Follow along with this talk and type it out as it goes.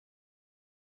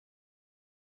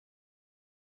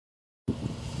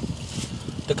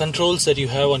the controls that you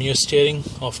have on your steering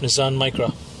of Nissan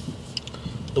Micra.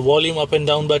 The volume up and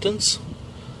down buttons,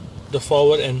 the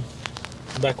forward and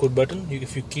backward button.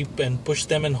 If you keep and push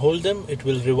them and hold them, it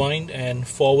will rewind and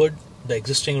forward the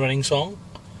existing running song.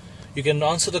 You can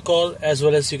answer the call as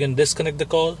well as you can disconnect the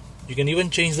call. You can even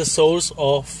change the source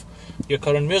of your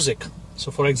current music.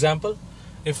 So for example,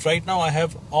 if right now I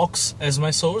have aux as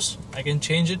my source, I can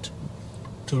change it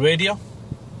to radio.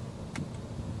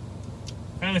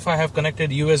 And if I have connected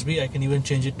USB, I can even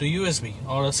change it to USB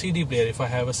or a CD player if I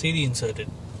have a CD inserted.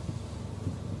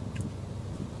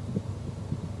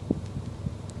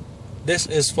 This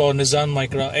is for Nissan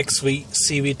Micra XV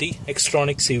CVT,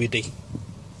 Xtronic CVT.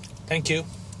 Thank you.